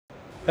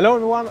Hello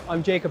everyone,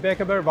 I'm Jacob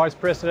Eckerberg, Vice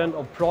President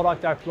of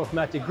Product at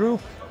Plasmatic Group.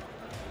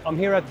 I'm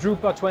here at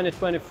Drupa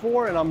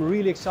 2024 and I'm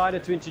really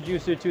excited to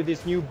introduce you to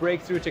this new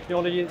breakthrough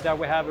technology that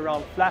we have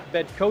around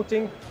flatbed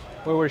coating,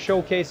 where we're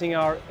showcasing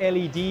our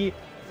LED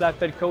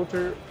flatbed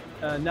coater,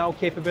 now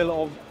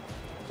capable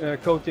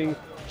of coating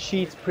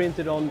sheets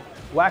printed on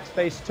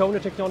wax-based toner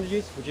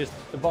technologies, which is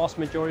the vast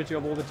majority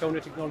of all the toner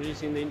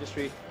technologies in the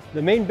industry.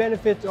 The main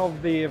benefit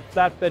of the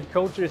flatbed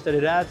coater is that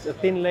it adds a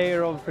thin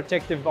layer of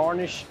protective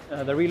varnish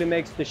that really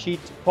makes the sheet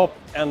pop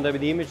and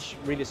the image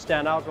really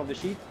stand out of the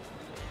sheet.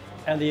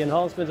 And the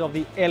enhancement of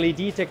the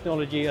LED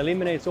technology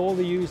eliminates all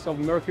the use of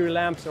mercury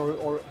lamps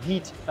or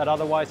heat that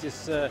otherwise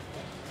is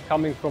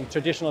coming from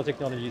traditional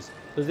technologies.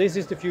 So this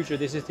is the future,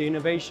 this is the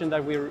innovation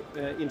that we're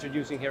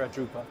introducing here at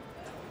Drupa.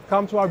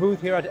 Come to our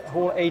booth here at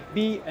Hall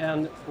 8B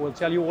and we'll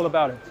tell you all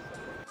about it.